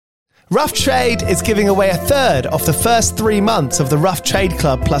Rough Trade is giving away a third of the first 3 months of the Rough Trade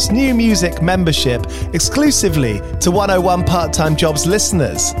Club plus new music membership exclusively to 101 Part-Time Jobs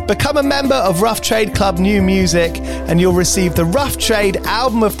listeners. Become a member of Rough Trade Club New Music and you'll receive the Rough Trade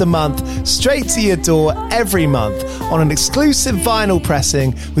Album of the Month straight to your door every month on an exclusive vinyl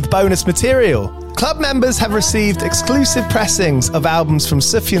pressing with bonus material. Club members have received exclusive pressings of albums from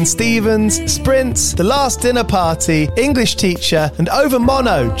Sufjan Stevens, Sprints, The Last Dinner Party, English Teacher, and Over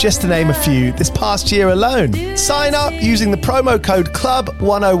Mono, just to name a few, this past year alone. Sign up using the promo code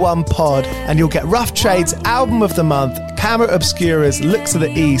CLUB101POD and you'll get Rough Trade's Album of the Month, Camera Obscura's Look to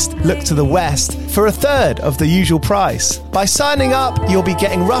the East, Look to the West for a third of the usual price. By signing up, you'll be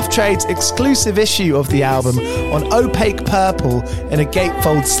getting Rough Trade's exclusive issue of the album on opaque purple in a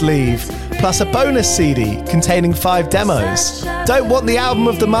gatefold sleeve, plus a bonus CD containing 5 demos. Don't want the album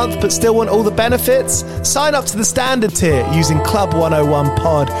of the month but still want all the benefits? Sign up to the standard tier using Club 101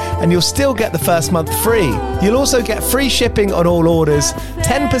 Pod and you'll still get the first month free. You'll also get free shipping on all orders,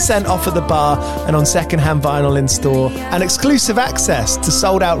 10% off at the bar and on secondhand vinyl in store, and exclusive access to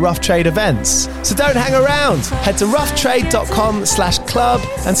sold out Rough Trade events. So don't hang around. Head to roughtrade.com/club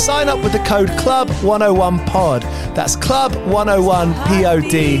and sign up with the code CLUB101POD. That's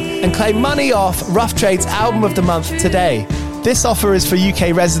CLUB101POD and claim money off Rough Trade's Album of the Month today. This offer is for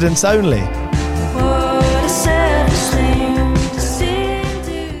UK residents only.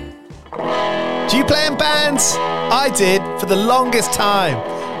 Do you play in bands? I did for the longest time.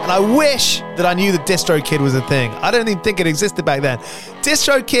 And I wish that I knew that DistroKid was a thing. I don't even think it existed back then.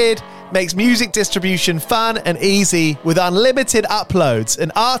 DistroKid makes music distribution fun and easy with unlimited uploads, and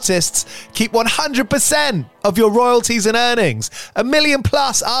artists keep 100% of your royalties and earnings. 1 million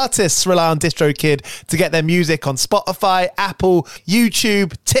plus artists rely on DistroKid to get their music on Spotify, Apple,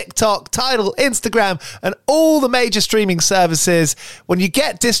 YouTube, TikTok, Tidal, Instagram, and all the major streaming services. When you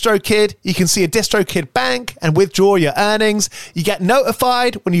get DistroKid, you can see a DistroKid bank and withdraw your earnings. You get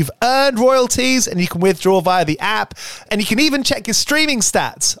notified when you've earned royalties and you can withdraw via the app. And you can even check your streaming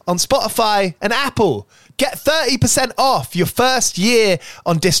stats on Spotify and Apple. Get 30% off your first year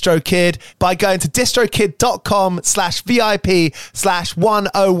on DistroKid by going to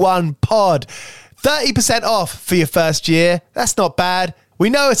distrokid.com/VIP/101pod. 30% off for your first year. That's not bad.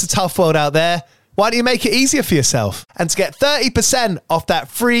 We know it's a tough world out there. Why don't you make it easier for yourself? And to get 30% off that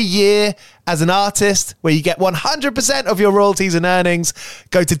free year as an artist, where you get 100% of your royalties and earnings,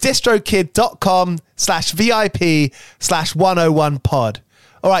 go to distrokid.com/VIP/101pod.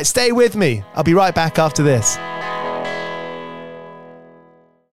 All right, stay with me. I'll be right back after this.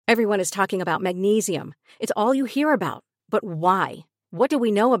 Everyone is talking about magnesium. It's all you hear about. But why? What do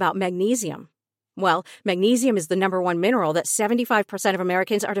we know about magnesium? Well, magnesium is the #1 mineral that 75% of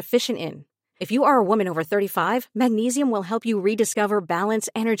Americans are deficient in. If you are a woman over 35, magnesium will help you rediscover balance,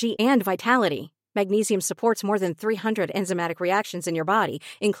 energy, and vitality. Magnesium supports more than 300 enzymatic reactions in your body,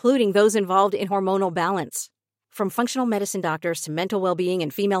 including those involved in hormonal balance. From functional medicine doctors to mental well-being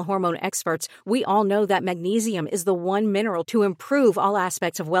and female hormone experts, we all know that magnesium is the one mineral to improve all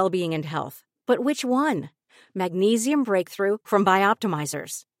aspects of well-being and health. But which one? Magnesium Breakthrough from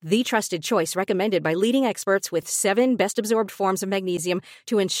Bioptimizers, the trusted choice recommended by leading experts with 7 best-absorbed forms of magnesium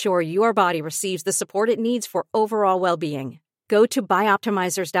to ensure your body receives the support it needs for overall well-being. Go to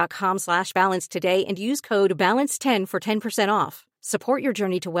bioptimizers.com/balance today and use code BALANCE10 for 10% off. Support your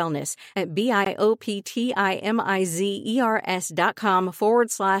journey to wellness at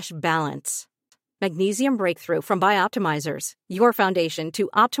bioptimizers.com/balance. Magnesium Breakthrough from Bioptimizers, your foundation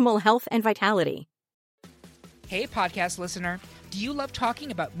to optimal health and vitality. Hey, podcast listener. Do you love talking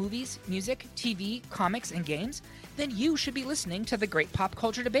about movies, music, TV, comics, and games? Then you should be listening to The Great Pop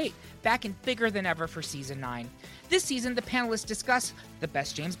Culture Debate, back and bigger than ever for Season 9. This season, the panelists discuss the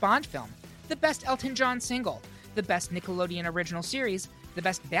best James Bond film, the best Elton John single, the best Nickelodeon original series, the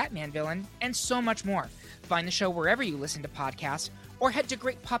best Batman villain, and so much more. Find the show wherever you listen to podcasts, or head to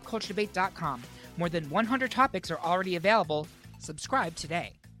greatpopculturedebate.com. More than 100 topics are already available. Subscribe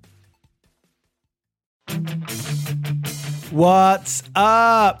today. What's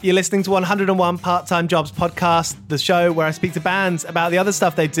up? You're listening to 101 Part-Time Jobs podcast, the show where I speak to bands about the other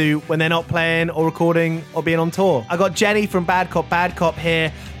stuff they do when they're not playing or recording or being on tour. I got Jennie from Bad Cop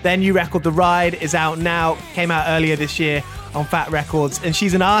here. Their new record, The Ride, is out now. Came out earlier this year on Fat Records, and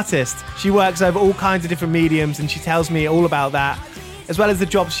she's an artist. She works over all kinds of different mediums, and she tells me all about that, as well as the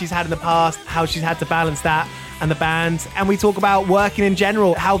jobs she's had in the past, how she's had to balance that and the band. And we talk about working in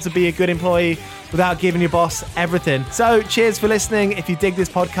general, how to be a good employee without giving your boss everything. So cheers for listening. If you dig this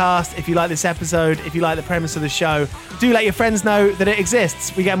podcast, if you like this episode, if you like the premise of the show, do let your friends know that it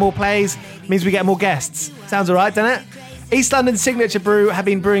exists. We get more plays, means we get more guests. Sounds all right, doesn't it? East London's Signature Brew have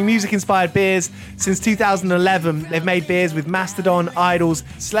been brewing music-inspired beers since 2011. They've made beers with Mastodon, Idols,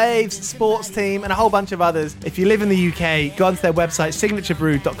 Slaves, Sports Team, and a whole bunch of others. If you live in the UK, go onto their website,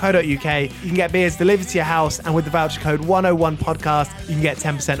 signaturebrew.co.uk. You can get beers delivered to your house, and with the voucher code 101podcast, you can get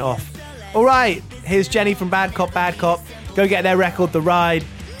 10% off. All right, here's Jennie from Bad Cop, Bad Cop. Go get their record, The Ride.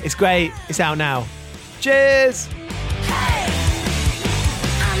 It's great. It's out now. Cheers!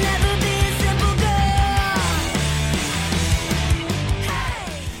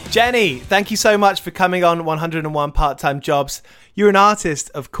 Jennie, thank you so much for coming on 101 Part-Time Jobs. You're an artist,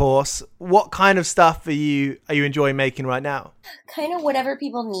 of course. What kind of stuff are you enjoying making right now? Kind of whatever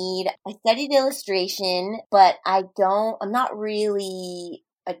people need. I studied illustration, but I'm not really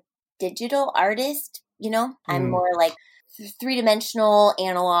a digital artist, I'm more like three-dimensional,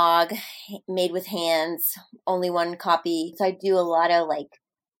 analog, made with hands, only one copy. So I do a lot of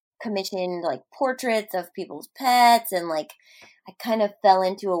commissioned portraits of people's pets, and I kind of fell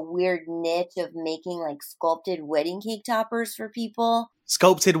into a weird niche of making sculpted wedding cake toppers for people.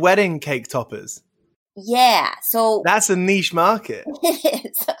 Sculpted wedding cake toppers? Yeah. So that's a niche market. It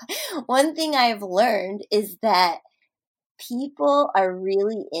is. One thing I've learned is that people are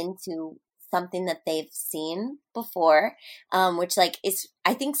really into something that they've seen before, which is,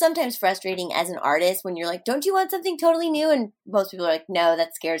 I think, sometimes frustrating as an artist when you're like, don't you want something totally new? And most people are like, no,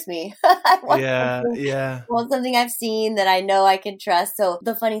 that scares me. I want something I've seen that I know I can trust. So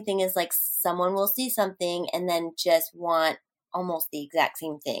the funny thing is someone will see something and then just want almost the exact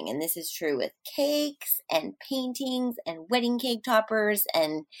same thing. And this is true with cakes and paintings and wedding cake toppers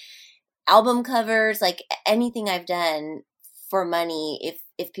and album covers, anything I've done for money.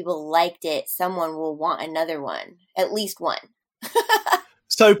 If people liked it, someone will want another one, at least one.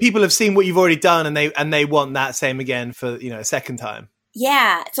 So people have seen what you've already done, and they want that same again for a second time.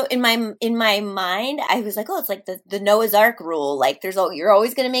 Yeah. So in my mind, I was like, oh, it's like the Noah's Ark rule. You're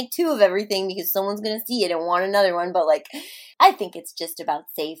always going to make two of everything because someone's going to see it and want another one. But I think it's just about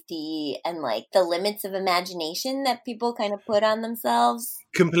safety and the limits of imagination that people kind of put on themselves.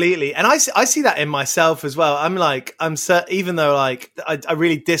 Completely. And I see that in myself as well. Even though I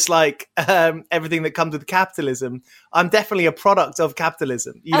really dislike everything that comes with capitalism, I'm definitely a product of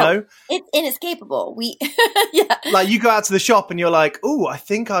capitalism, you know? It's inescapable. Yeah. You go out to the shop and you're like, oh, I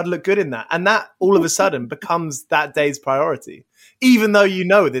think I'd look good in that. And that all of a sudden becomes that day's priority, even though you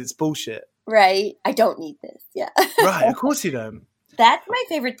know that it's bullshit. Right. I don't need this. Yeah. Right. Of course you don't. That's my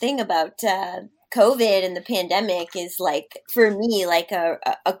favorite thing about COVID and the pandemic is for me,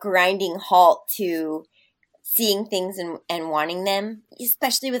 a grinding halt to seeing things and wanting them,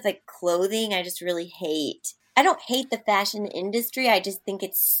 especially with clothing. I just really hate. I don't hate the fashion industry. I just think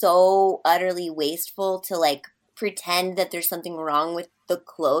it's so utterly wasteful to pretend that there's something wrong with the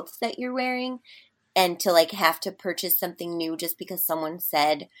clothes that you're wearing and to have to purchase something new just because someone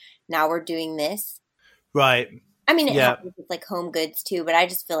said, now we're doing this. Right. I mean, it happens with home goods too, but I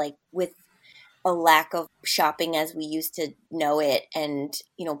just feel with a lack of shopping as we used to know it and,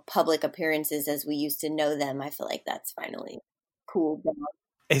 public appearances as we used to know them, I feel that's finally cool.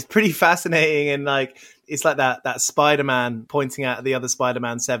 It's pretty fascinating. And it's that Spider-Man pointing at the other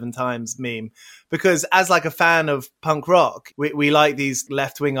Spider-Man 7 times meme, because as a fan of punk rock, we like these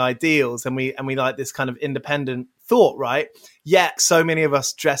left-wing ideals and we like this kind of independent thought, right? Yet so many of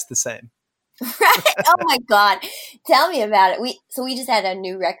us dress the same. Right. Oh my God. Tell me about it. We just had a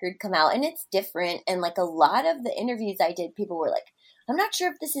new record come out and it's different. And a lot of the interviews I did, people were like, I'm not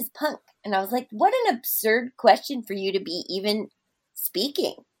sure if this is punk. And I was like, what an absurd question for you to be even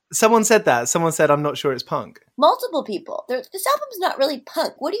speaking. Someone said that. Someone said, I'm not sure it's punk. Multiple people. This album's not really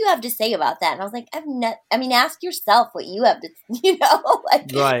punk. What do you have to say about that? And I was like, ask yourself what you have to,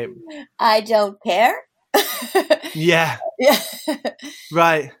 Right. I don't care. Yeah. Yeah.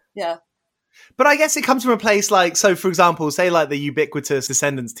 Right. Yeah. But I guess it comes from a place so for example, say the ubiquitous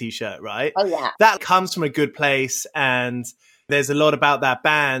Descendants t-shirt, right? Oh, yeah. That comes from a good place. And there's a lot about that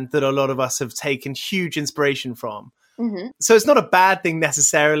band that a lot of us have taken huge inspiration from. Mm-hmm. So it's not a bad thing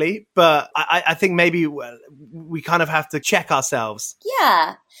necessarily, but I think maybe we kind of have to check ourselves.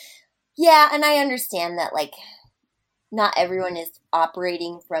 Yeah. Yeah. And I understand that not everyone is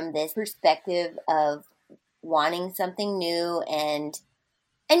operating from this perspective of wanting something new and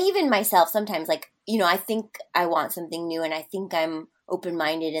even myself sometimes I think I want something new and I think I'm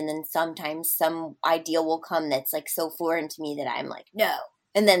open-minded, and then sometimes some idea will come that's so foreign to me that I'm like, no.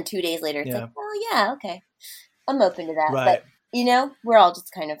 And then 2 days later it's oh yeah, okay. I'm open to that. Right. But we're all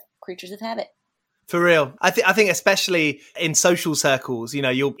just kind of creatures of habit. For real. I think especially in social circles,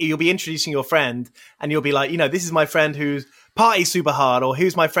 you'll be introducing your friend and you'll be like, this is my friend who's party super hard or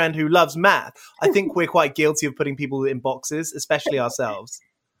who's my friend who loves math. I think we're quite guilty of putting people in boxes, especially ourselves.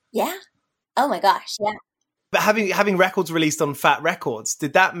 Yeah. Oh my gosh. Yeah. But having records released on Fat Records,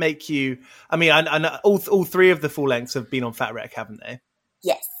 did that make you? I mean, I know all three of the full lengths have been on Fat Rec, haven't they?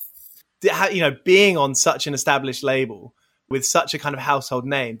 Yes. Being on such an established label with such a kind of household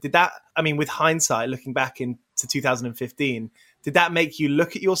name, did that? I mean, with hindsight, looking back into 2015, did that make you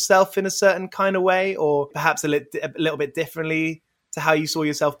look at yourself in a certain kind of way, or perhaps a little bit differently to how you saw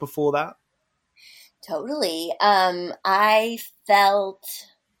yourself before that? Totally. I felt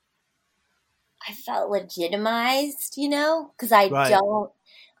legitimized, because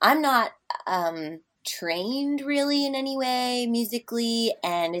I'm not trained really in any way musically,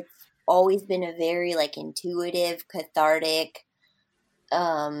 and it's always been a very like intuitive, cathartic,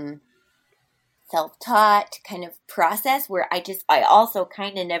 self-taught kind of process where I also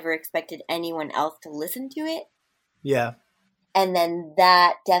kind of never expected anyone else to listen to it. Yeah. And then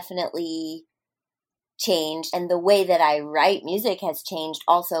that definitely changed, and the way that I write music has changed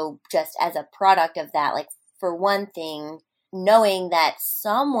also just as a product of that. Like, for one thing, knowing that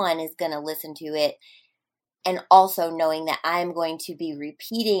someone is going to listen to it, and also knowing that I'm going to be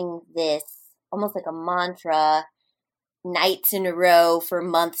repeating this almost like a mantra nights in a row for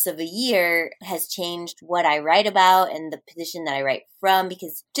months of a year has changed what I write about and the position that I write from,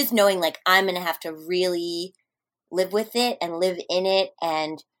 because just knowing like I'm going to have to really live with it and live in it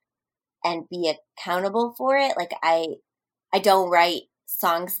and be accountable for it. Like I don't write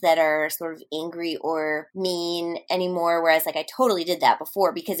songs that are sort of angry or mean anymore, whereas like I totally did that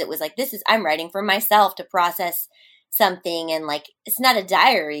before, because it was like, I'm writing for myself to process something, and like it's not a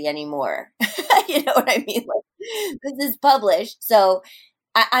diary anymore. You know what I mean? Like, this is published. So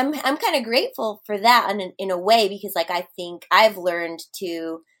I'm kind of grateful for that in a way, because like I think I've learned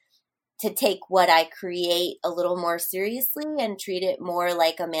to take what I create a little more seriously and treat it more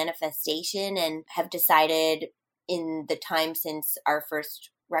like a manifestation, and have decided in the time since our first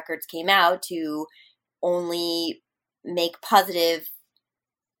records came out to only make positive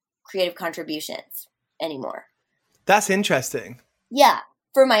creative contributions anymore. That's interesting. Yeah.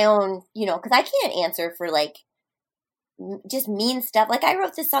 For my own, because I can't answer for like just mean stuff. Like I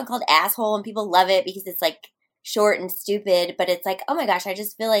wrote this song called Asshole and people love it because it's like short and stupid, but it's like, oh my gosh, I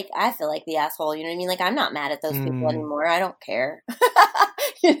feel like the asshole. You know what I mean? Like I'm not mad at those people anymore. I don't care.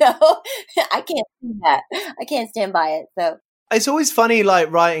 I can't do that. I can't stand by it. So it's always funny,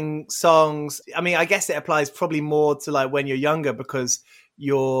 like writing songs. I mean, I guess it applies probably more to like when you're younger, because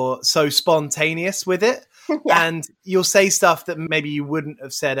you're so spontaneous with it. Yeah. And you'll say stuff that maybe you wouldn't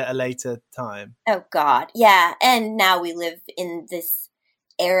have said at a later time. Oh God. Yeah. And now we live in this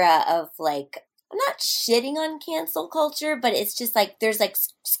era of like, I'm not shitting on cancel culture, but it's just like there's like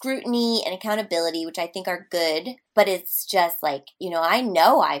scrutiny and accountability, which I think are good. But it's just like, I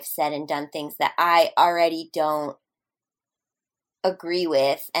know I've said and done things that I already don't agree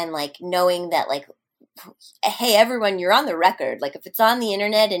with. And like knowing that like, hey, everyone, you're on the record. Like if it's on the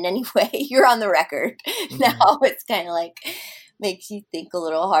internet in any way, you're on the record. Mm-hmm. Now it's kind of like makes you think a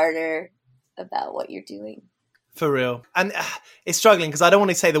little harder about what you're doing. For real. And it's struggling because I don't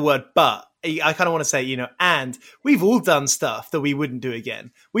want to say the word but. I kind of want to say, and we've all done stuff that we wouldn't do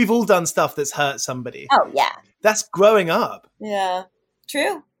again. We've all done stuff that's hurt somebody. Oh, yeah. That's growing up. Yeah.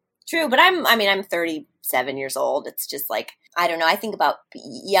 True. But I'm 37 years old. It's just like, I don't know. I think about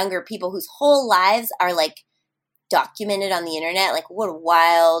younger people whose whole lives are like documented on the internet. Like what a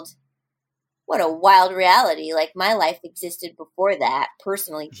wild reality. Like my life existed before that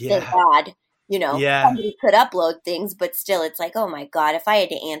personally. Yeah. Thank God. Somebody could upload things, but still it's like, oh my God, if I had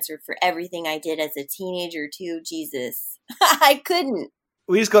to answer for everything I did as a teenager too, Jesus, I couldn't.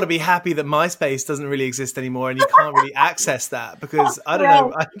 We just got to be happy that MySpace doesn't really exist anymore and you can't really access that because I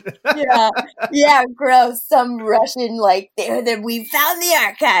don't know. Yeah, gross. Some Russian, like, we found the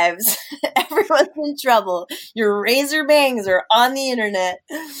archives. Everyone's in trouble. Your razor bangs are on the internet.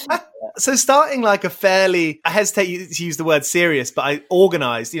 So starting like a fairly, I hesitate to use the word serious, but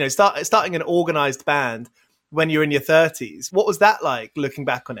organized, starting an organized band when you're in your 30s. What was that like looking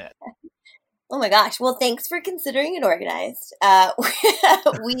back on it? Oh my gosh. Well, thanks for considering it organized.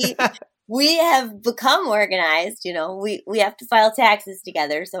 We have become organized, we have to file taxes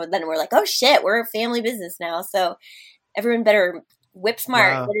together. So then we're like, oh shit, we're a family business now. So everyone better whip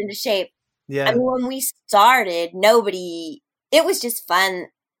smart, get into shape. Yeah. I mean, when we started, it was just fun.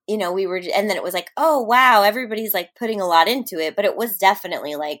 And then it was like, oh wow, everybody's like putting a lot into it. But it was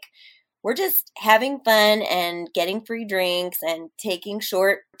definitely like, we're just having fun and getting free drinks and taking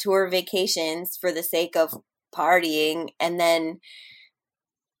short tour vacations for the sake of partying. And then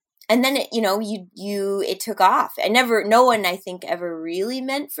and then it took off. No one I think ever really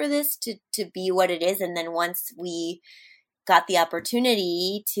meant for this to be what it is. And then once we got the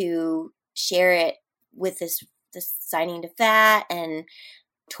opportunity to share it with this signing to Fat and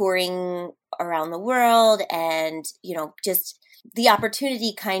touring around the world, and just the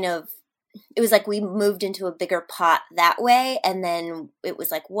opportunity kind of, it was like we moved into a bigger pot that way. And then it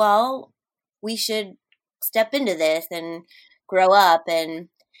was like, well, we should step into this and grow up and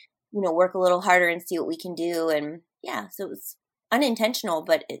work a little harder and see what we can do. And yeah, so it was unintentional,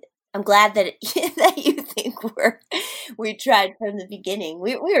 but I'm glad that that you think we tried from the beginning.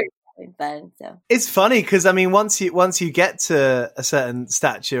 We were having fun. So it's funny because I mean, once you get to a certain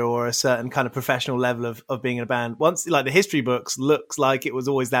stature or a certain kind of professional level of being in a band, once like the history books looks like it was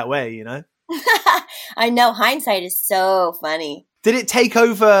always that way, I know, hindsight is so funny. Did it take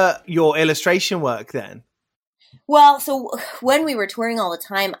over your illustration work then? Well, so when we were touring all the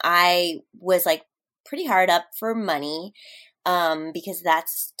time, I was like pretty hard up for money, because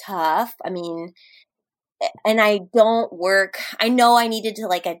that's tough. I mean, and I don't work. I know I needed to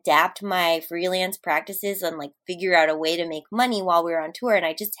like adapt my freelance practices and like figure out a way to make money while we were on tour. And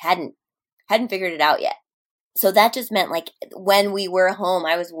I just hadn't figured it out yet. So that just meant like when we were home,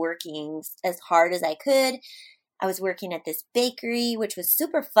 I was working as hard as I could. I was working at this bakery, which was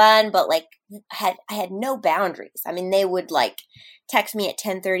super fun, but like I had no boundaries. I mean, they would like text me at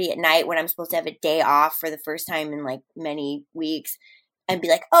 10:30 at night when I'm supposed to have a day off for the first time in like many weeks and be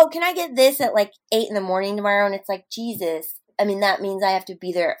like, oh, can I get this at like 8 a.m. tomorrow? And it's like, Jesus. I mean, that means I have to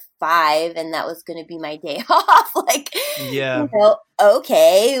be there at 5 and that was going to be my day off. Like, yeah,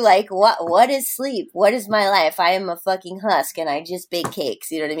 okay. Like what is sleep? What is my life? I am a fucking husk and I just bake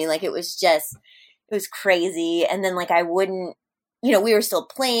cakes. You know what I mean? Like it was crazy. And then like I wouldn't, we were still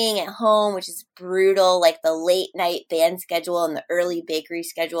playing at home, which is brutal. Like the late night band schedule and the early bakery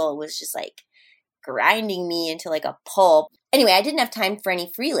schedule was just like grinding me into like a pulp. Anyway, I didn't have time for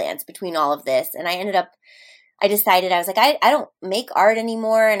any freelance between all of this. And I decided, I was like, I don't make art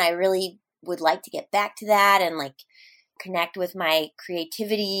anymore. And I really would like to get back to that and like connect with my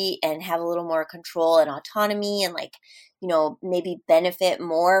creativity and have a little more control and autonomy and like, maybe benefit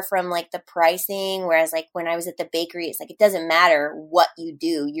more from like the pricing. Whereas like when I was at the bakery, it's like, it doesn't matter what you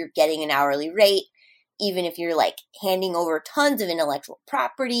do, you're getting an hourly rate, even if you're like handing over tons of intellectual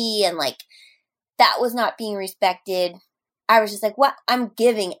property, and like that was not being respected. I was just like, what? I'm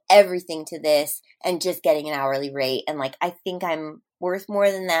giving everything to this and just getting an hourly rate. And like, I think I'm worth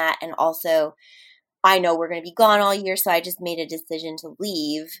more than that. And also I know we're going to be gone all year. So I just made a decision to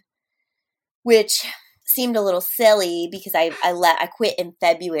leave, which seemed a little silly because I quit in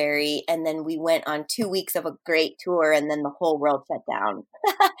February, and then we went on 2 weeks of a great tour, and then the whole world shut down.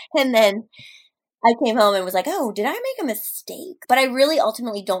 And then I came home and was like, oh, did I make a mistake? But I really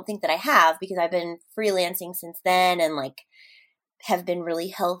ultimately don't think that I have, because I've been freelancing since then and like have been really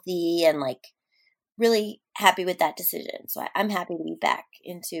healthy and like really happy with that decision. So I'm happy to be back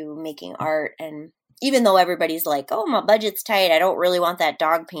into making art. And even though everybody's like, oh, my budget's tight, I don't really want that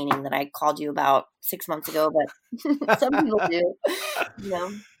dog painting that I called you about 6 months ago, but some people do,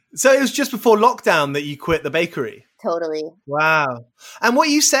 So it was just before lockdown that you quit the bakery? Totally. Wow. And what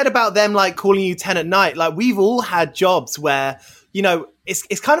you said about them like calling you 10 at night, like we've all had jobs where,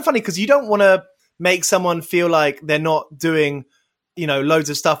 it's kind of funny because you don't want to make someone feel like they're not doing, loads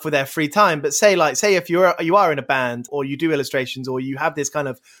of stuff with their free time. But say if you are in a band or you do illustrations or you have this kind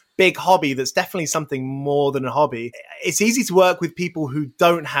of big hobby that's definitely something more than a hobby, it's easy to work with people who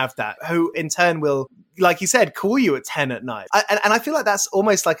don't have that, who in turn will, like you said, call you at 10 at night. And I feel like that's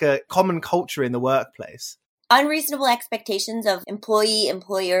almost like a common culture in the workplace. Unreasonable expectations of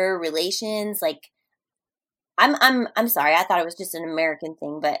employee-employer relations. Like, I'm sorry, I thought it was just an American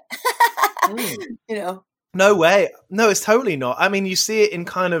thing, but No way. No, it's totally not. I mean, you see it in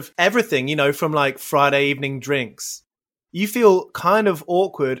kind of everything, from like Friday evening drinks. You feel kind of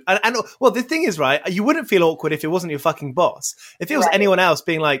awkward. And well, the thing is, right, you wouldn't feel awkward if it wasn't your fucking boss. If it was anyone else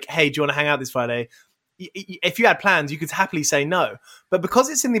being like, hey, do you want to hang out this Friday? If you had plans, you could happily say no. But because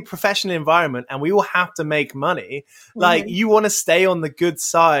it's in the professional environment and we all have to make money, like you want to stay on the good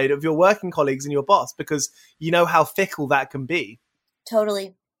side of your working colleagues and your boss because you know how fickle that can be.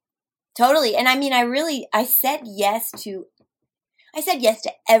 Totally. And I mean, I said yes to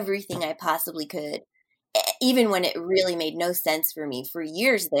everything I possibly could, even when it really made no sense for me for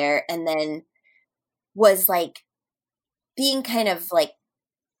years there. And then was like being kind of like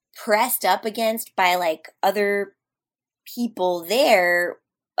pressed up against by like other people there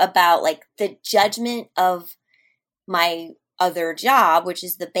about like the judgment of my other job, which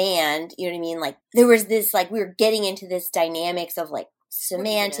is the band. You know what I mean? Like there was this, like we were getting into this dynamics of like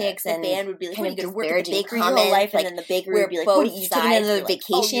semantics and the band would be like, kind "What, of are you gonna work at the disparaging bakery your whole comments, life?" like, And then the bakery would be like, both "What are you taking guys?" another You're like,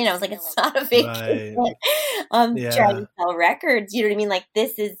 vacation. I was like, it's not a vacation. Right. Trying to sell records. You know what I mean? Like,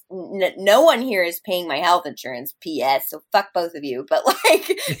 this is no one here is paying my health insurance. P.S. So fuck both of you. But like,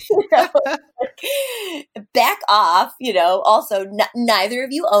 you know, like, back off. You know. Also, neither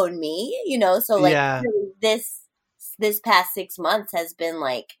of you own me. You know. So like, Yeah. really, this past 6 months has been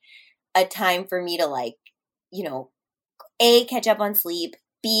like a time for me to like, you know, A, catch up on sleep,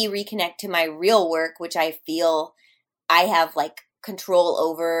 B, reconnect to my real work, which I feel I have like control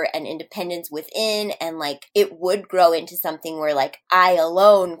over and independence within, and like it would grow into something where like I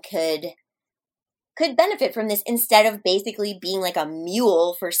alone could benefit from this instead of basically being like a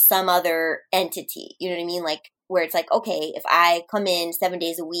mule for some other entity. You know what I mean? Like where it's like, okay, if I come in 7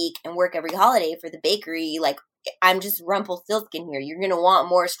 days a week and work every holiday for the bakery, like I'm just Rumpelstiltskin here. You're going to want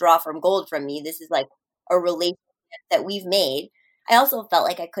more straw from gold from me. This is like a relationship that we've made. I also felt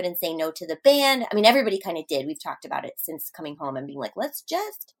like I couldn't say no to the band. I mean, everybody kind of did. We've talked about it since coming home and being like, let's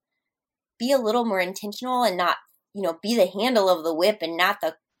just be a little more intentional and not, you know, be the handle of the whip and not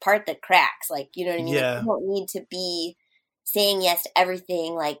the part that cracks. Like, you know what I mean? Yeah. Like, you don't need to be saying yes to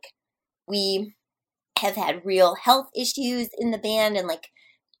everything. Like, we have had real health issues in the band, and like,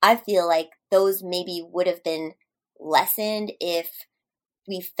 I feel like those maybe would have been lessened if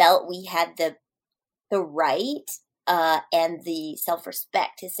we felt we had the right and the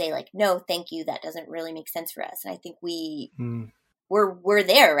self-respect to say like, no, thank you, that doesn't really make sense for us. And I think we're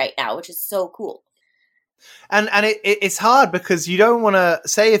there right now, which is so cool. And it's hard because you don't want to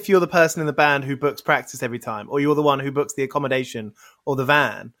say, if you're the person in the band who books practice every time, or you're the one who books the accommodation or the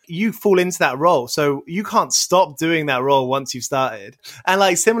van, you fall into that role. So you can't stop doing that role once you've started. And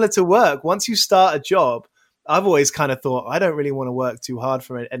like similar to work, once you start a job, I've always kind of thought I don't really want to work too hard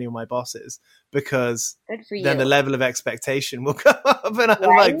for any of my bosses, because then the level of expectation will go up, and I'm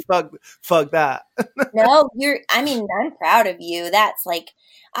like, fuck that. No, I'm proud of you. That's like,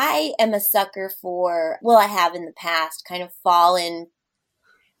 I am a sucker for, well, I have in the past kind of fallen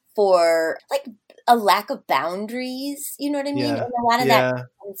for like a lack of boundaries. You know what I mean? Yeah. And a lot of that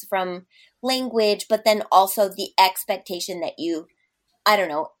comes from language, but then also the expectation that you, I don't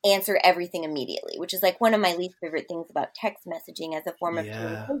know, answer everything immediately, which is like one of my least favorite things about text messaging as a form of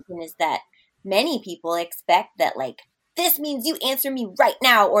communication, is that many people expect that like, this means you answer me right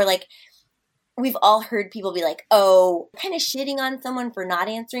now. Or like, we've all heard people be like, oh, kind of shitting on someone for not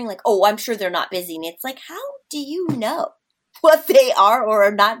answering. Like, oh, I'm sure they're not busy. And it's like, how do you know what they are or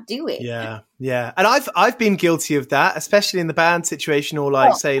are not doing? Yeah. Yeah. And I've been guilty of that, especially in the band situation, or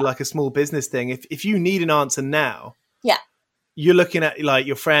like say like a small business thing. If you need an answer now, you're looking at like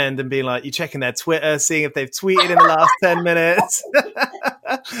your friend and being like, you're checking their Twitter, seeing if they've tweeted in the last 10 minutes.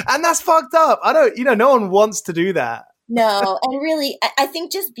 And that's fucked up. No one wants to do that. No. And really, I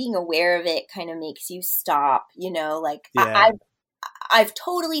think just being aware of it kind of makes you stop, you know, like I've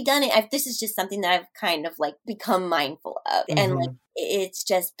totally done it. This is just something that I've kind of like become mindful of. Mm-hmm. And like, it's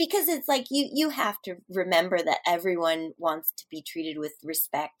just because it's like, you have to remember that everyone wants to be treated with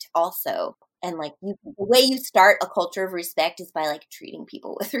respect also. And like the way you start a culture of respect is by like treating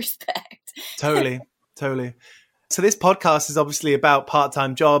people with respect. Totally. So this podcast is obviously about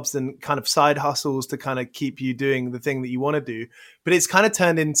part-time jobs and kind of side hustles to kind of keep you doing the thing that you want to do. But it's kind of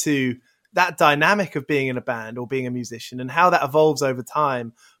turned into that dynamic of being in a band or being a musician, and how that evolves over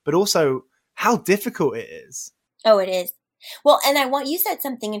time, but also how difficult it is. Oh, it is. Well, and you said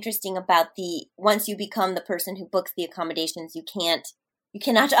something interesting about once you become the person who books the accommodations, you cannot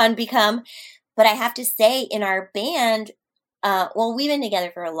unbecome. But I have to say, in our band, well, we've been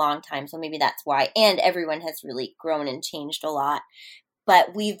together for a long time, so maybe that's why. And everyone has really grown and changed a lot.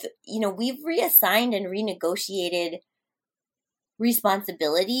 But we've reassigned and renegotiated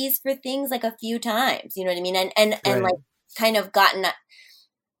responsibilities for things like a few times. You know what I mean? And like kind of gotten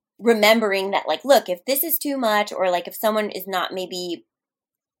remembering that, like, look, if this is too much, or like if someone is not maybe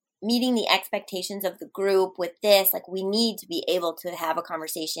meeting the expectations of the group with this, like, we need to be able to have a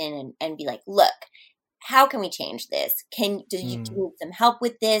conversation and be like, look, how can we change this? Do you need some help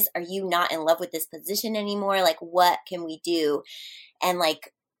with this? Are you not in love with this position anymore? Like, what can we do? And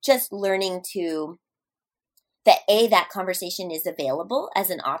like, just learning to that conversation is available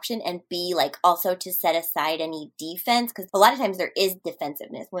as an option, and B, like, also to set aside any defense, because a lot of times there is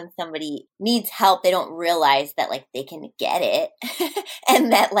defensiveness when somebody needs help. They don't realize that like they can get it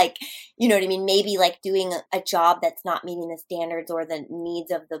and that, like, you know what I mean, maybe like doing a job that's not meeting the standards or the needs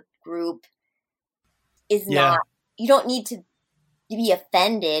of the group is not, you don't need be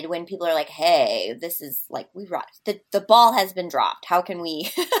offended when people are like, hey, this is like, the ball has been dropped. How can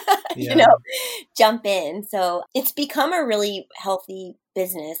we, jump in? So it's become a really healthy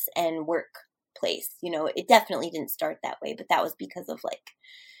business and workplace. It definitely didn't start that way, but that was because of like,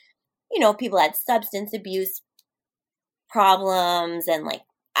 people had substance abuse problems and like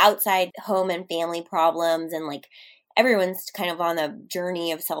outside home and family problems, and like everyone's kind of on a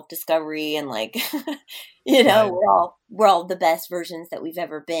journey of self-discovery, and like Right. we're all the best versions that we've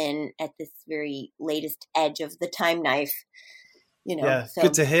ever been at this very latest edge of the time knife. Yeah, So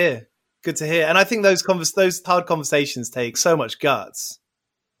good to hear. Good to hear. And I think those hard conversations take so much guts.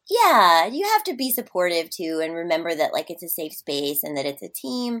 yeah, you have to be supportive too, and remember that like it's a safe space and that it's a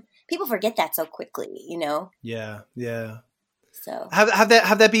team. People forget that so quickly, Yeah, yeah. So Have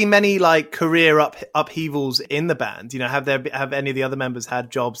there been many like career upheavals in the band? Have any of the other members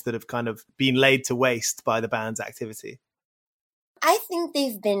had jobs that have kind of been laid to waste by the band's activity? I think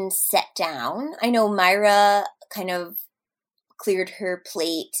they've been set down. I know Myra kind of cleared her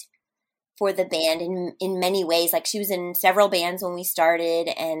plate for the band in many ways. Like she was in several bands when we started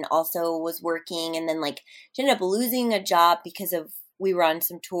and also was working, and then like she ended up losing a job because we were on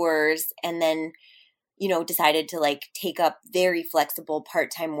some tours, and then decided to like take up very flexible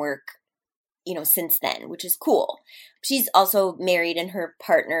part-time work since then, which is cool. She's also married and her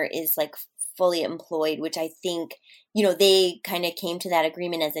partner is like fully employed, which I think they kind of came to that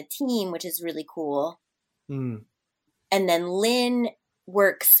agreement as a team, which is really cool. And then Lynn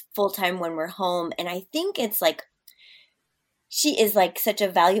works full-time when we're home, and I think it's like she is like such a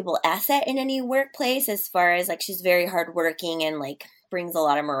valuable asset in any workplace, as far as like she's very hardworking and like brings a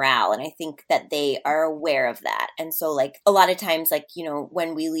lot of morale, and I think that they are aware of that. And so like a lot of times, like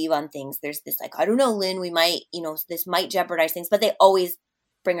when we leave on things, there's this like, I don't know, Lynn, we might this might jeopardize things, but they always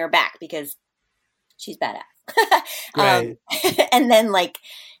bring her back because she's badass. Great. And then like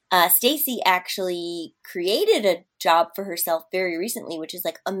Stacy actually created a job for herself very recently, which is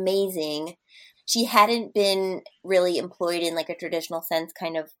like amazing. She hadn't been really employed in like a traditional sense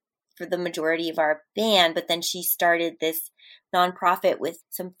kind of for the majority of our band, but then she started this nonprofit with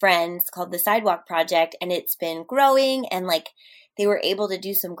some friends called the Sidewalk Project, and it's been growing, and like they were able to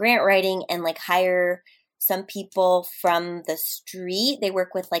do some grant writing and like hire some people from the street. They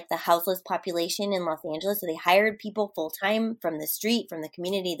work with like the houseless population in Los Angeles. So they hired people full time from the street, from the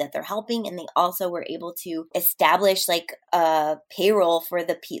community that they're helping. And they also were able to establish like a payroll for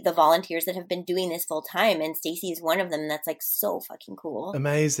the volunteers that have been doing this full time. And Stacy is one of them. That's like so fucking cool.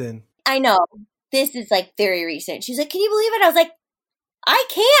 Amazing. I know. This is like very recent. She's like, can you believe it? I was like, I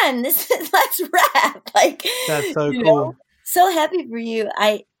can. Let's rap. Like, that's so cool. So happy for you.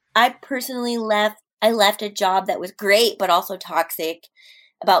 I personally left a job that was great, but also toxic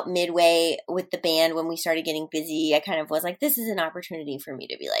about midway with the band when we started getting busy. I kind of was like, this is an opportunity for me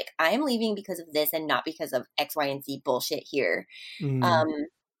to be like, I am leaving because of this and not because of X, Y, and Z bullshit here.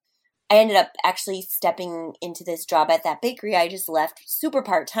 I ended up actually stepping into this job at that bakery. I just left super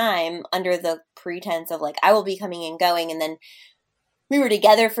part-time under the pretense of like, I will be coming and going. And then we were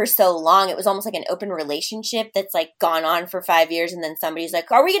together for so long, it was almost like an open relationship that's like gone on for 5 years. And then somebody's like,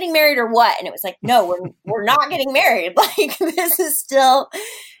 are we getting married or what? And it was like, no, we're not getting married. Like this is still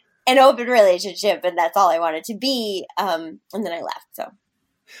an open relationship. And that's all I wanted to be. And then I left. So.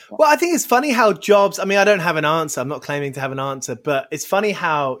 Well, I think it's funny how jobs, I mean, I don't have an answer. I'm not claiming to have an answer, but it's funny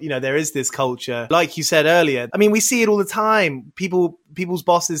how, there is this culture, like you said earlier. I mean, we see it all the time. People's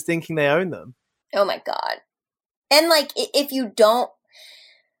bosses thinking they own them. Oh my God. And like, if you don't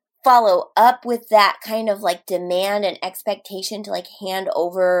follow up with that kind of like demand and expectation to like hand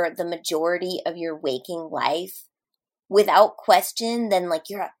over the majority of your waking life without question, then like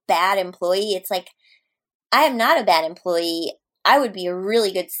you're a bad employee. It's like, I am not a bad employee. I would be a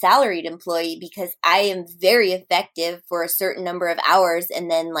really good salaried employee because I am very effective for a certain number of hours.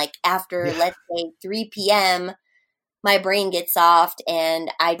 And then like after, let's say 3 p.m., my brain gets soft and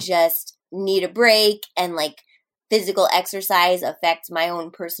I just need a break, and like physical exercise affects my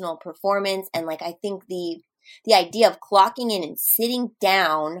own personal performance. And like, I think the idea of clocking in and sitting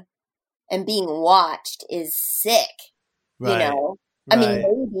down and being watched is sick, Right. I mean,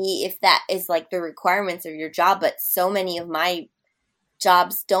 maybe if that is like the requirements of your job, but so many of my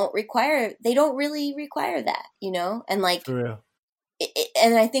jobs don't really require that, and like, For real.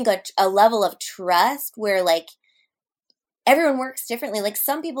 And I think a level of trust where like everyone works differently. Like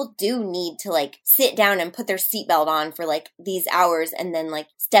some people do need to like sit down and put their seatbelt on for like these hours and then like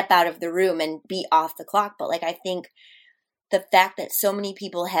step out of the room and be off the clock. But like, I think the fact that so many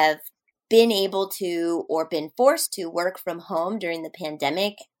people have been able to or been forced to work from home during the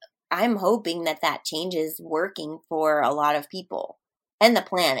pandemic, I'm hoping that changes working for a lot of people. and the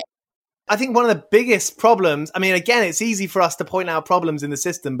planet. I think one of the biggest problems, I mean, again, it's easy for us to point out problems in the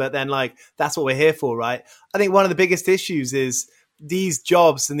system, but then like, that's what we're here for, right? I think one of the biggest issues is these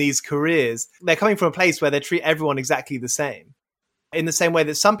jobs and these careers, they're coming from a place where they treat everyone exactly the same. In the same way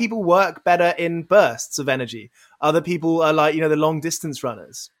that some people work better in bursts of energy. Other people are like, the long distance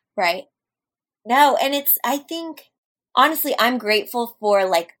runners. Right. No, and I think, honestly, I'm grateful for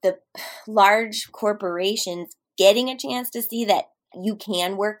like the large corporations getting a chance to see that you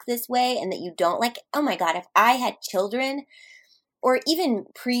can work this way and that you don't like, oh my God, if I had children or even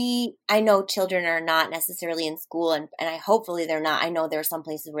I know children are not necessarily in school and I hopefully they're not. I know there are some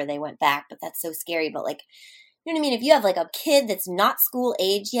places where they went back, but that's so scary. But like, you know what I mean? If you have like a kid that's not school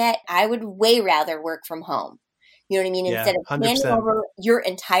age yet, I would way rather work from home. You know what I mean? Instead of 100%. handing over your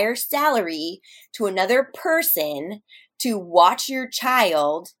entire salary to another person to watch your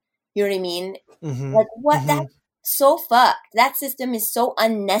child, you know what I mean? Mm-hmm. Like what? That's so fucked. That system is so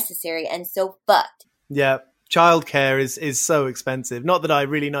unnecessary and so fucked. Yeah. Childcare is so expensive. Not that I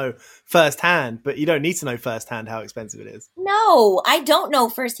really know firsthand, but you don't need to know firsthand how expensive it is. No, I don't know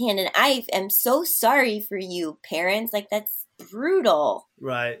firsthand. And I am so sorry for you, parents. Like, that's brutal.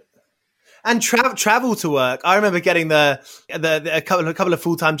 Right. And travel to work. I remember getting a couple of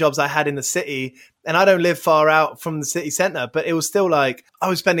full-time jobs I had in the city, and I don't live far out from the city center, but it was still like I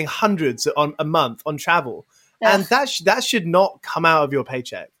was spending hundreds on a month on travel. And that should not come out of your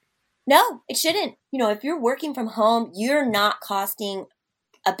paycheck. No, it shouldn't. If you're working from home, you're not costing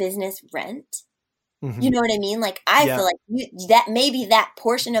a business rent. Mm-hmm. You know what I mean? Like, I feel like that maybe that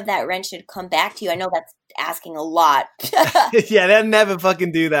portion of that rent should come back to you. I know that's asking a lot. Yeah, they'll never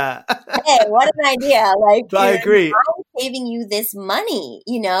fucking do that. Hey, what an idea. Like, I agree. I'm saving you this money,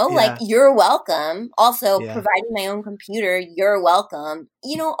 like, you're welcome. Also, providing my own computer, you're welcome.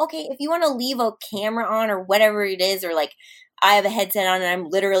 Okay, if you want to leave a camera on or whatever it is, or like I have a headset on and I'm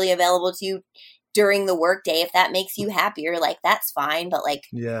literally available to you during the workday, if that makes you happier, like, that's fine. But like,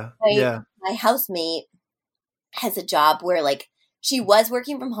 my housemate has a job where like she was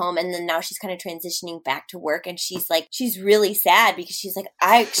working from home and then now she's kind of transitioning back to work, and she's really sad because she's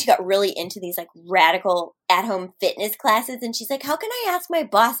like, she got really into these like radical at-home fitness classes, and she's like, how can I ask my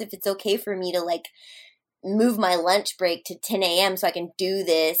boss if it's okay for me to like move my lunch break to 10 a.m. so I can do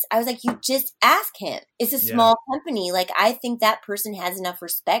this? I was like, you just ask him. It's a small company. Like, I think that person has enough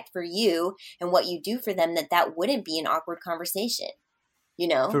respect for you and what you do for them that wouldn't be an awkward conversation,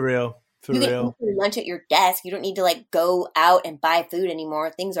 For real. You can eat your lunch at your desk. You don't need to like go out and buy food anymore.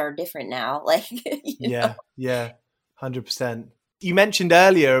 Things are different now. Like, Yeah, 100%. You mentioned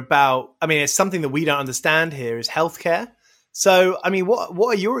earlier about, it's something that we don't understand here is healthcare. So,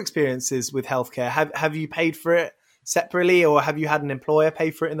 what are your experiences with healthcare? Have you paid for it separately, or have you had an employer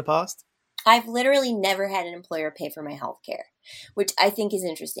pay for it in the past? I've literally never had an employer pay for my healthcare, which I think is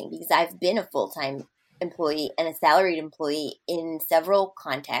interesting because I've been a full-time employee and a salaried employee in several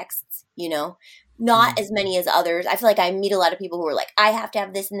contexts, not as many as others. I feel like I meet a lot of people who are like, I have to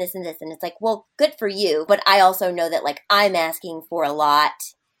have this and this and this. And it's like, well, good for you. But I also know that like I'm asking for a lot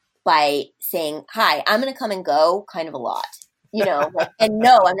by saying, hi, I'm going to come and go kind of a lot, and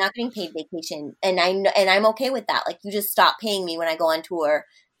no, I'm not getting paid vacation. And I'm okay with that. Like, you just stop paying me when I go on tour.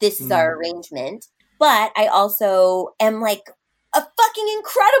 This is our arrangement. But I also am like a fucking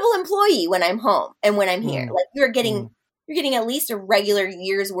incredible employee when I'm home and when I'm here. Like, you're getting at least a regular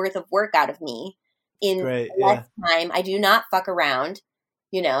year's worth of work out of me in less time. I do not fuck around.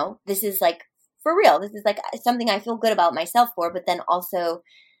 This is like for real. This is like something I feel good about myself for. But then also,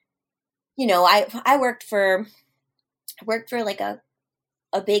 I worked for like a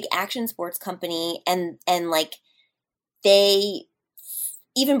big action sports company, and like they,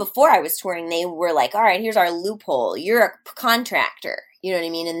 even before I was touring, they were like, all right, here's our loophole. You're a contractor. You know what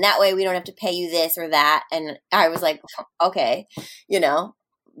I mean? And that way we don't have to pay you this or that. And I was like, okay,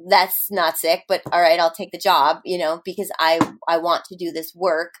 that's not sick, but all right, I'll take the job, because I want to do this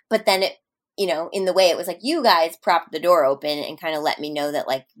work. But then it, in the way it was like, you guys propped the door open and kind of let me know that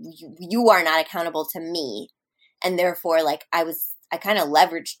like, you are not accountable to me. And therefore, like, I kind of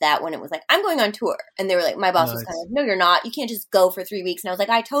leveraged that when it was like, I'm going on tour. And they were like, my boss was kind of like, no, you're not. You can't just go for 3 weeks. And I was like,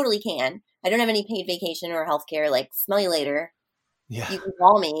 I totally can. I don't have any paid vacation or healthcare. Like, smell you later. Yeah. You can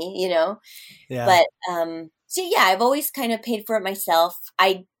call me, Yeah. But, so yeah, I've always kind of paid for it myself.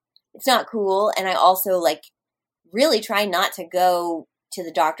 It's not cool. And I also like really try not to go to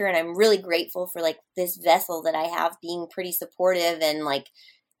the doctor. And I'm really grateful for like this vessel that I have being pretty supportive and like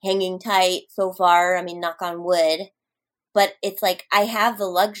hanging tight so far. Knock on wood. But it's like I have the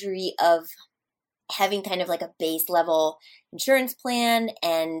luxury of having kind of like a base level insurance plan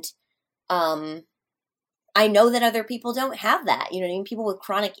and I know that other people don't have that. You know what I mean? People with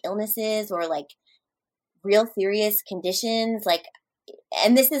chronic illnesses or like real serious conditions, like,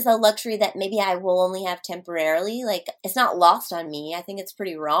 and this is a luxury that maybe I will only have temporarily. Like, it's not lost on me. I think it's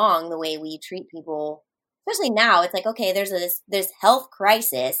pretty wrong the way we treat people, especially now. It's like, okay, there's this health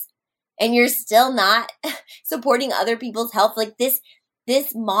crisis and you're still not supporting other people's health. Like this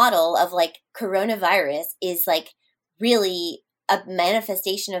model of like coronavirus is like really a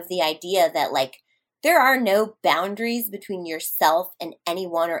manifestation of the idea that like there are no boundaries between yourself and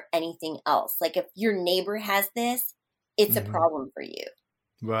anyone or anything else. Like if your neighbor has this, it's a problem for you.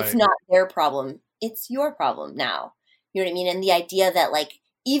 Right. It's not their problem. It's your problem now. You know what I mean? And the idea that like,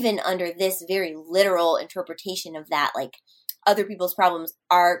 even under this very literal interpretation of that, like other people's problems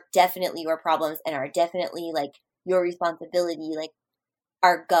are definitely your problems and are definitely like your responsibility. Like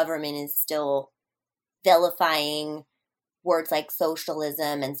our government is still vilifying words like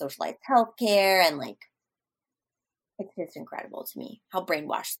socialism and socialized healthcare, and like it's just incredible to me how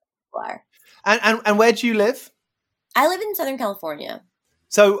brainwashed people are. And where do you live? I live in Southern California.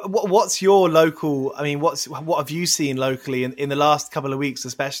 So what's your local, I mean, what have you seen locally in the last couple of weeks,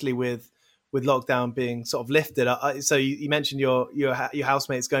 especially with lockdown being sort of lifted? So you mentioned your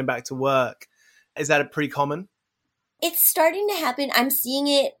housemates going back to work. Is that pretty common? It's starting to happen. I'm seeing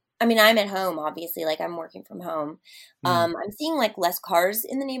it. I mean, I'm at home, obviously, like I'm working from home. I'm seeing like less cars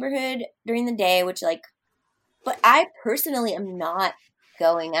in the neighborhood during the day, which like, but I personally am not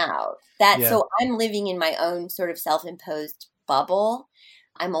going out. So I'm living in my own sort of self-imposed bubble.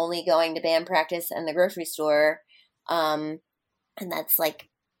 I'm only going to band practice and the grocery store. And that's like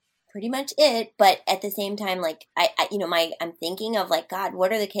pretty much it. But at the same time, like I'm thinking of like, God,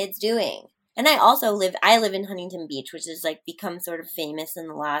 what are the kids doing? And I also live in Huntington Beach, which has like become sort of famous in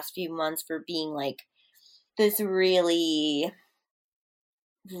the last few months for being like this really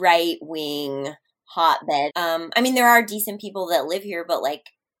right-wing hotbed. I mean, there are decent people that live here, but like,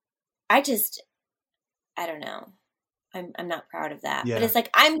 I don't know. I'm not proud of that. Yeah. But it's like,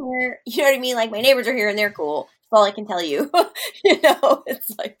 I'm here, you know what I mean? Like my neighbors are here and they're cool. That's all I can tell you. You know, it's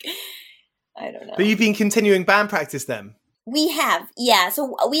like, I don't know. But you've been continuing band practice then? We have, yeah.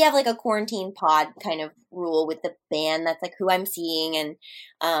 So we have like a quarantine pod kind of rule with the band. That's like who I'm seeing,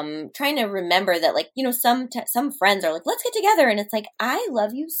 and trying to remember that, like, you know, some friends are like, let's get together, and it's like, I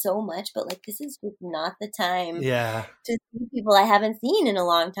love you so much, but like this is just not the time. Yeah. To see people I haven't seen in a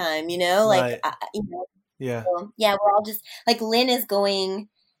long time. You know, like right. you know. Yeah. So, yeah, we're all just like Lynn is going.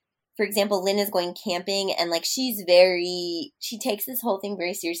 For example, Lynn is going camping, and like she takes this whole thing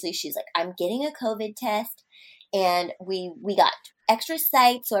very seriously. She's like, I'm getting a COVID test. And we got extra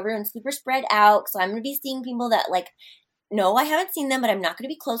sites, so everyone's super spread out. So I'm going to be seeing people that like, no, I haven't seen them, but I'm not going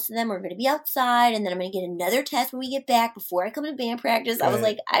to be close to them. We're going to be outside, and then I'm going to get another test when we get back before I come to band practice. Right. I was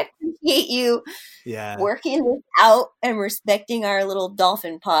like, I appreciate you working this out and respecting our little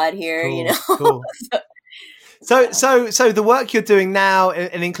dolphin pod here, cool, you know? Cool. So the work you're doing now,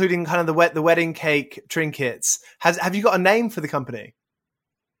 and including kind of the wedding cake trinkets, have you got a name for the company?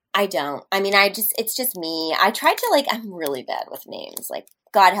 I don't. I mean, it's just me. I tried to like, I'm really bad with names. Like,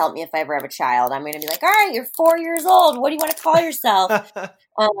 God help me if I ever have a child. I'm going to be like, all right, you're 4 years old. What do you want to call yourself? How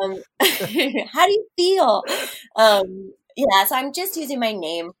do you feel? Yeah, so I'm just using my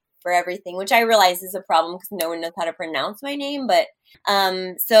name for everything, which I realize is a problem because no one knows how to pronounce my name. But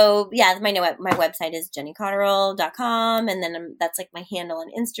so yeah, my website is jenniecotterill.com, and then that's like my handle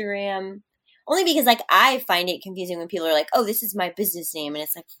on Instagram. Only because, like, I find it confusing when people are like, oh, this is my business name. And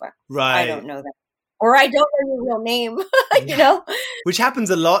it's like, fuck, right. I don't know that. Or I don't know your real name, you know? Which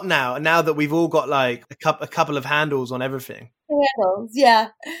happens a lot now that we've all got, like, a couple of handles on everything. Handles, yeah.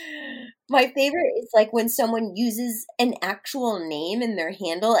 My favorite is, like, when someone uses an actual name in their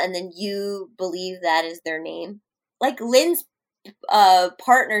handle and then you believe that is their name. Like, Lynn's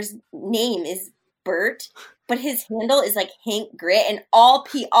partner's name is Bert, but his handle is like Hank Grit, and all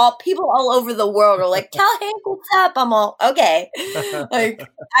people all over the world are like, tell Hank what's up. I'm all, okay. Like,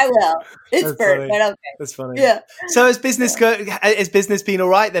 I will. It's Bert, but okay. That's funny. Yeah. So has business been all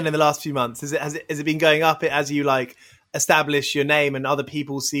right then in the last few months? Has it been going up as you like establish your name and other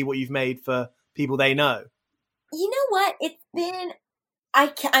people see what you've made for people they know? You know what? It's been,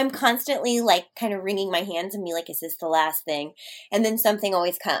 I'm constantly like kind of wringing my hands and be like, is this the last thing? And then something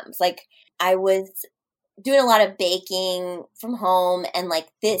always comes. Like, I was doing a lot of baking from home, and like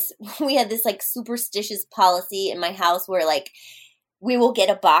we had this like superstitious policy in my house where like we will get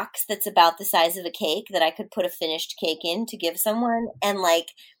a box that's about the size of a cake that I could put a finished cake in to give someone, and like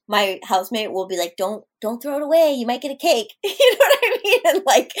my housemate will be like, don't throw it away, you might get a cake. You know what I mean? And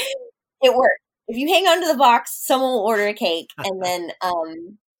like, it worked. If you hang on to the box, someone will order a cake. And then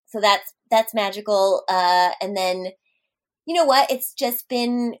So that's magical. And then, you know what? It's just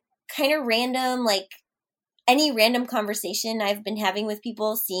been kind of random, like any random conversation I've been having with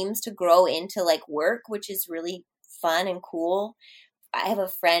people seems to grow into like work, which is really fun and cool. I have a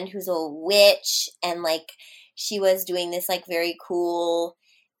friend who's a witch, and like she was doing this like very cool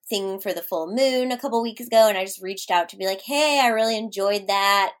thing for the full moon a couple weeks ago, and I just reached out to be like, hey, I really enjoyed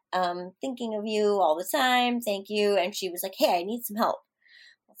that. Thinking of you all the time. Thank you. And she was like, hey, I need some help.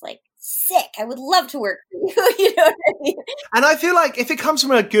 I was like, sick. I would love to work for you. You know what I mean? And I feel like if it comes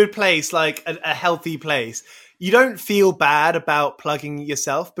from a good place, like a healthy place, you don't feel bad about plugging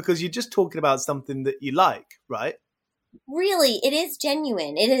yourself because you're just talking about something that you like, right? Really, it is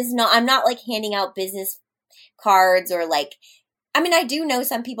genuine. It is not, I'm not like handing out business cards or like, I mean, I do know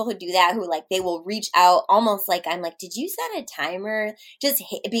some people who do that, who like, they will reach out almost like, I'm like, did you set a timer? Just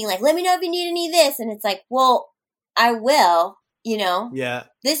being like, let me know if you need any of this. And it's like, well, I will, you know? Yeah.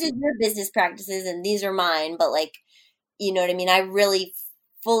 This is your business practices and these are mine. But like, you know what I mean? I really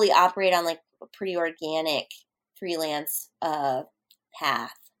fully operate on like a pretty organic freelance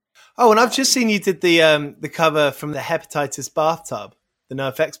path. Oh, and I've just seen you did the cover from the hepatitis bathtub, the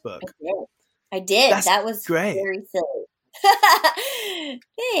NoFX book. I did. That's that was great. Very silly.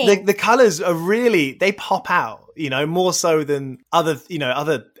 The colors are really, they pop out, you know, more so than other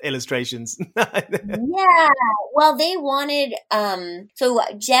illustrations. Yeah. Well, they wanted, so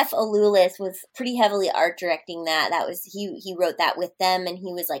Jeff Alulis was pretty heavily art directing that. That was, he wrote that with them, and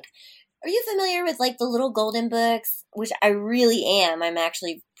he was like, are you familiar with like the little golden books? Which I really am. I'm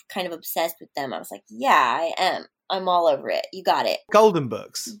actually kind of obsessed with them. I was like, yeah, I am. I'm all over it. You got it. Golden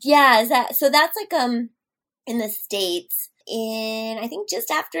books. Yeah. So that's like, in the States, in I think just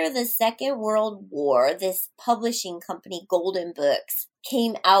after the Second World War, this publishing company, Golden Books,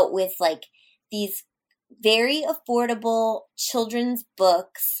 came out with like these very affordable children's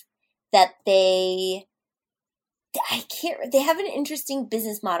books that they have an interesting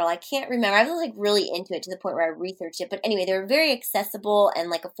business model. I can't remember. I was like really into it to the point where I researched it. But anyway, they were very accessible and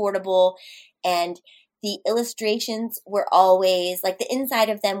like affordable, and the illustrations were always like the inside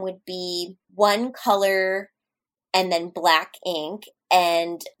of them would be one color and then black ink,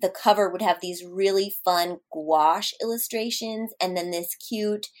 and the cover would have these really fun gouache illustrations and then this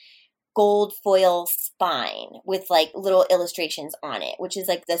cute gold foil spine with like little illustrations on it, which is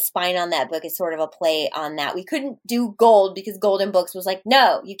like the spine on that book is sort of a play on that. We couldn't do gold because Golden Books was like,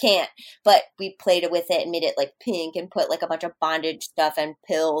 no, you can't. But we played with it and made it like pink and put like a bunch of bondage stuff and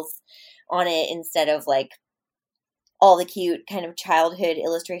pills on it instead of like all the cute kind of childhood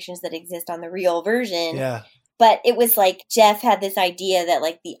illustrations that exist on the real version. Yeah. But it was like Jeff had this idea that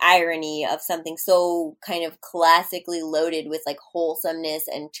like the irony of something so kind of classically loaded with like wholesomeness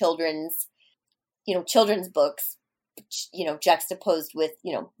and children's books, juxtaposed with,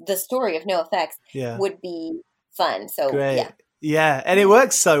 the story of NoFX would be fun. So great. Yeah. And it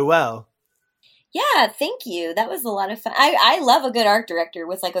works so well. Yeah. Thank you. That was a lot of fun. I love a good art director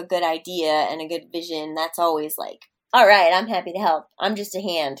with like a good idea and a good vision. That's always like, all right, I'm happy to help. I'm just a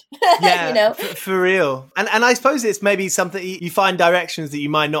hand. Yeah, for real. And I suppose it's maybe something you find directions that you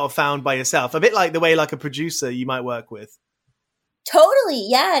might not have found by yourself. A bit like the way like a producer you might work with. Totally.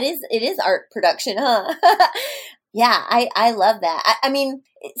 Yeah, it is art production, huh? Yeah, I love that. I mean,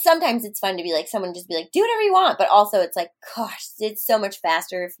 sometimes it's fun to be like, someone just be like, do whatever you want. But also it's like, gosh, it's so much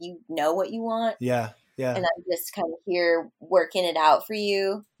faster if you know what you want. Yeah. Yeah. And I'm just kind of here working it out for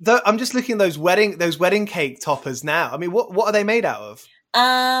you. I'm just looking at those wedding cake toppers now. I mean, what are they made out of?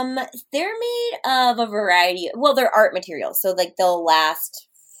 They're made of a variety. Well, they're art materials, so like they'll last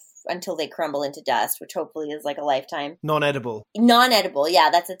until they crumble into dust, which hopefully is like a lifetime. Non-edible. Yeah,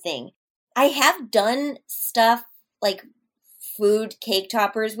 that's a thing. I have done stuff like food cake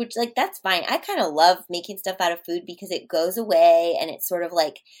toppers, which like that's fine. I kind of love making stuff out of food because it goes away and it's sort of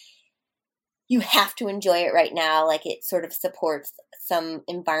like, you have to enjoy it right now. Like it sort of supports some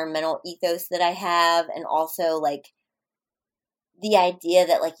environmental ethos that I have. And also like the idea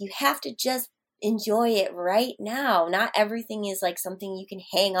that like you have to just enjoy it right now. Not everything is like something you can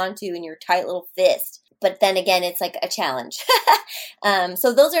hang on to in your tight little fist. But then again, it's like a challenge.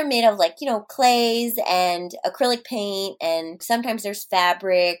 So those are made of like, clays and acrylic paint. And sometimes there's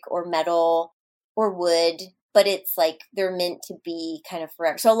fabric or metal or wood. But it's like they're meant to be kind of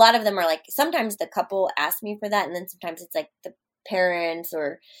forever. So a lot of them are like, sometimes the couple ask me for that. And then sometimes it's like the parents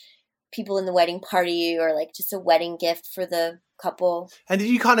or people in the wedding party or like just a wedding gift for the couple. And did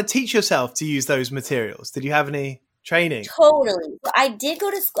you kind of teach yourself to use those materials? Did you have any training? Totally. I did go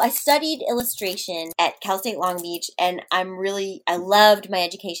to school. I studied illustration at Cal State Long Beach. And I loved my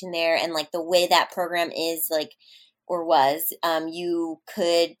education there. And like the way that program is like or was, you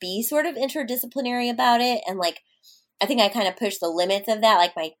could be sort of interdisciplinary about it. And like, I think I kind of pushed the limits of that.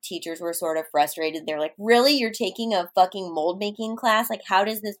 Like my teachers were sort of frustrated. They're like, really? You're taking a fucking mold making class? Like, how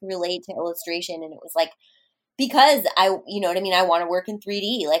does this relate to illustration? And it was like, because you know what I mean? I want to work in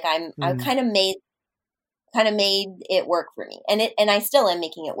 3D. Like I kind of made it work for me. And I still am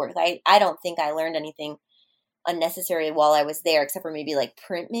making it work. I don't think I learned anything unnecessary while I was there, except for maybe like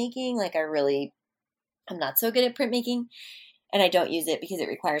printmaking. Like I'm not so good at printmaking, and I don't use it because it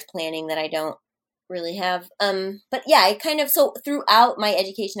requires planning that I don't really have. But yeah, I kind of, so throughout my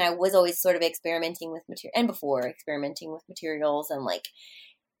education, I was always sort of experimenting with material, and before experimenting with materials, and like,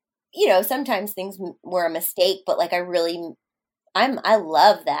 you know, sometimes things were a mistake, but like I love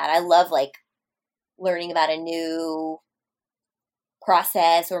that. I love like learning about a new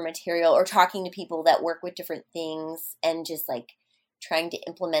process or material, or talking to people that work with different things and just like trying to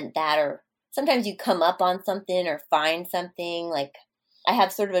implement that. Or sometimes you come up on something or find something. Like I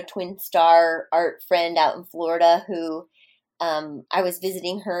have sort of a twin star art friend out in Florida who I was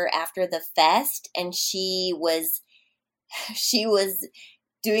visiting her after the fest, and she was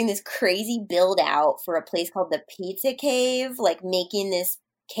doing this crazy build out for a place called the Pizza Cave, like making this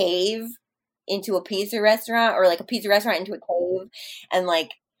cave into a pizza restaurant, or like a pizza restaurant into a cave. And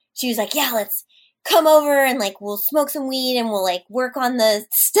like, she was like, yeah, let's come over and like, we'll smoke some weed and we'll like work on the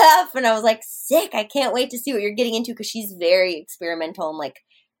stuff. And I was like, sick. I can't wait to see what you're getting into. 'Cause she's very experimental. And like,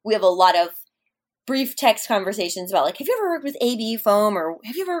 we have a lot of brief text conversations about like, have you ever worked with AB foam, or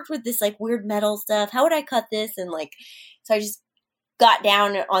have you ever worked with this like weird metal stuff? How would I cut this? And like, so I just got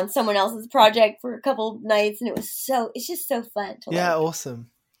down on someone else's project for a couple nights, and it's just so fun to Yeah,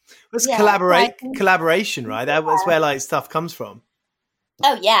 awesome. It's collaboration, right? That was where like stuff comes from.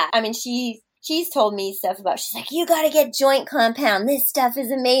 Oh yeah. I mean, she's told me stuff about, she's like, you got to get joint compound. This stuff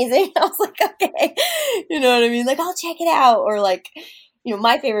is amazing. I was like, okay. You know what I mean? Like, I'll check it out. Or like, you know,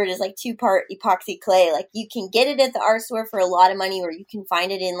 my favorite is like 2-part epoxy clay. Like you can get it at the art store for a lot of money, or you can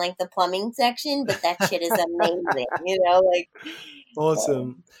find it in like the plumbing section, but that shit is amazing. You know, like.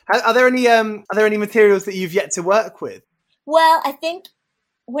 Awesome. Are there any materials that you've yet to work with? Well, I think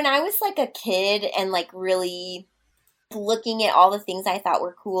when I was like a kid and like really looking at all the things I thought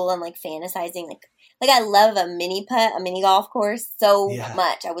were cool and like fantasizing, like I love a mini golf course so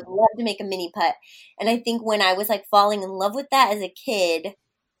much. I would love to make a mini putt. And I think when I was like falling in love with that as a kid,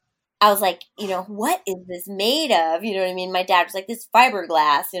 I was like, you know, what is this made of? You know what I mean? My dad was like, this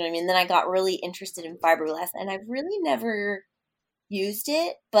fiberglass, you know what I mean? Then I got really interested in fiberglass, and I've really never used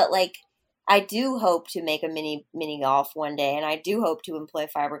it, but like I do hope to make a mini golf one day, and I do hope to employ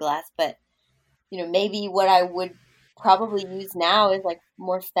fiberglass. But you know, maybe what I would probably use now is like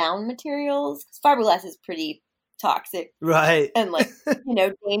more found materials, because fiberglass is pretty toxic, right? And like, you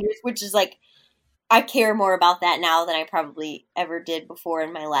know, dangerous. Which is like, I care more about that now than I probably ever did before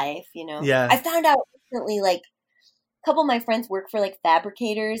in my life. You know, I found out recently, like a couple of my friends work for like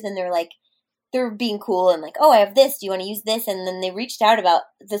fabricators, and they're being cool and like, oh, I have this. Do you want to use this? And then they reached out about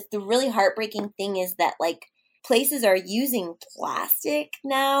this. The really heartbreaking thing is that like places are using plastic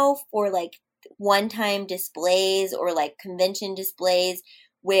now for like one-time displays or like convention displays,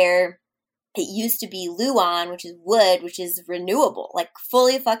 where it used to be Luan, which is wood, which is renewable, like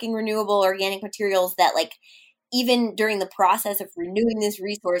fully fucking renewable organic materials that like even during the process of renewing this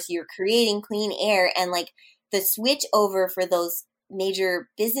resource, you're creating clean air. And like the switch over for those major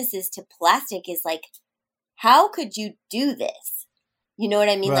businesses to plastic is like, how could you do this? You know what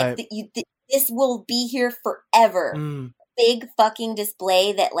I mean? Right. Like this will be here forever. Big fucking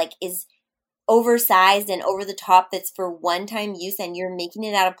display that like is oversized and over the top, that's for one-time use, and you're making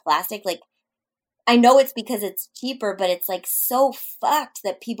it out of plastic. Like, I know it's because it's cheaper, but it's like so fucked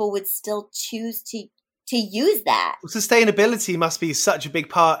that people would still choose to use that. Sustainability must be such a big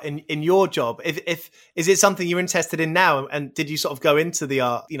part in your job. If is it something you're interested in now? And did you sort of go into the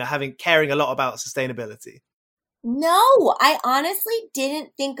art, you know, caring a lot about sustainability? No, I honestly didn't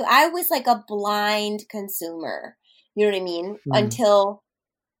think. I was like a blind consumer. You know what I mean? Until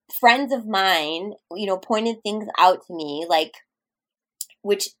friends of mine, you know, pointed things out to me, like,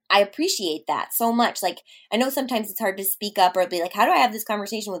 which I appreciate that so much. Like, I know sometimes it's hard to speak up or be like, how do I have this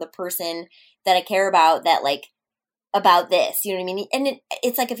conversation with a person that I care about, that like, about this, you know what I mean? And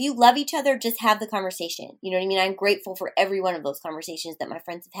it's like, if you love each other, just have the conversation. You know what I mean? I'm grateful for every one of those conversations that my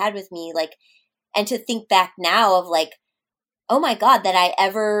friends have had with me. Like, and to think back now of like, oh my God, that I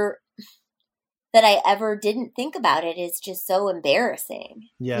ever didn't think about it is just so embarrassing,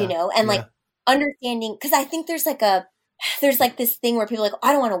 you know? And like understanding, because I think there's like this thing where people are like,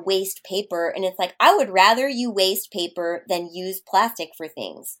 I don't want to waste paper. And it's like, I would rather you waste paper than use plastic for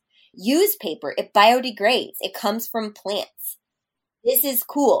things. use paper. It biodegrades. It comes from plants. This is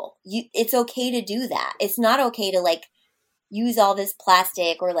cool. It's okay to do that. It's not okay to like use all this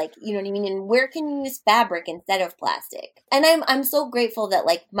plastic or like, you know what I mean? And where can you use fabric instead of plastic? And I'm so grateful that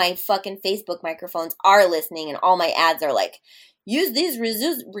like my fucking Facebook microphones are listening and all my ads are like, use these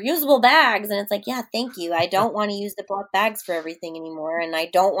reusable bags. And it's like, yeah, thank you. I don't want to use the black bags for everything anymore. And I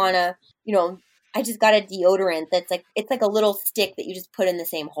don't want to, you know, I just got a deodorant that's like, it's like a little stick that you just put in the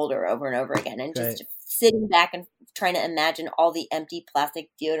same holder over and over again. And just sitting back and trying to imagine all the empty plastic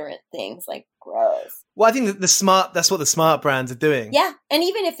deodorant things, like gross. Well, I think that that's what the smart brands are doing. Yeah. And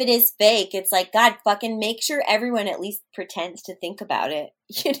even if it is fake, it's like, God, fucking make sure everyone at least pretends to think about it,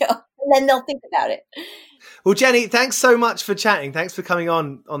 you know, and then they'll think about it. Well, Jennie, thanks so much for chatting. Thanks for coming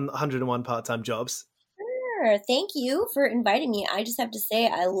on 101 Part-Time Jobs. Thank you for inviting me. I just have to say,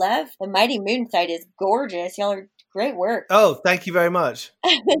 I love the Mighty Moon site is gorgeous. Y'all are great work. Oh, thank you very much.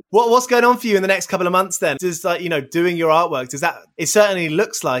 What's going on for you in the next couple of months then? Does like, you know, doing your artwork, does that, it certainly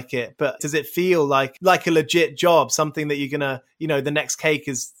looks like it, but does it feel like a legit job, something that you're going to, you know, the next cake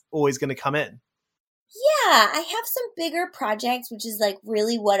is always going to come in? Yeah, I have some bigger projects, which is like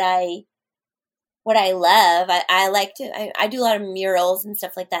really what I love. I like to, I do a lot of murals and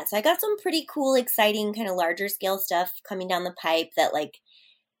stuff like that. So I got some pretty cool, exciting, kind of larger scale stuff coming down the pipe that like,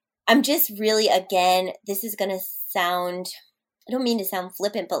 I'm just really, again, this is going to sound, I don't mean to sound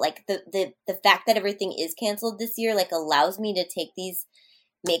flippant, but like the fact that everything is canceled this year, like allows me to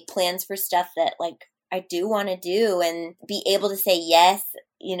make plans for stuff that like I do want to do and be able to say yes,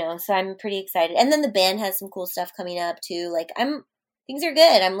 you know, so I'm pretty excited. And then the band has some cool stuff coming up too. Like things are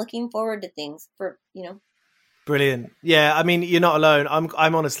good. I'm looking forward to things for, you know. Brilliant. Yeah. I mean, you're not alone.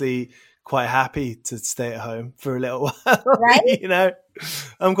 I'm honestly quite happy to stay at home for a little while. Right? You know,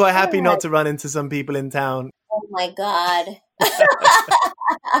 I'm quite happy not to run into some people in town. Oh my God.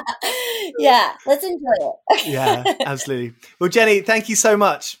 Yeah. Let's enjoy it. Yeah, absolutely. Well, Jennie, thank you so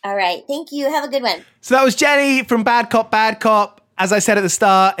much. All right. Thank you. Have a good one. So that was Jennie from Bad Cop, Bad Cop. As I said at the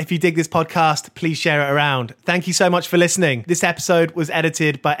start, if you dig this podcast, please share it around. Thank you so much for listening. This episode was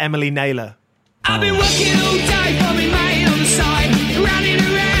edited by Emily Naylor. I've been working all day for me mate on the side, running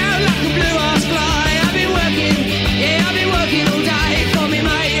around like a blue-ass fly. I've been working all day for me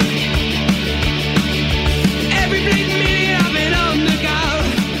mate. Every bleeding minute I've been on the go,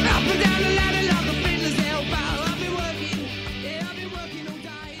 up and down the ladder like a fiddler's elbow. I've been working all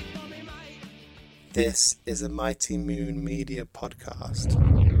day for me mate. This is a Mighty Moon Media podcast.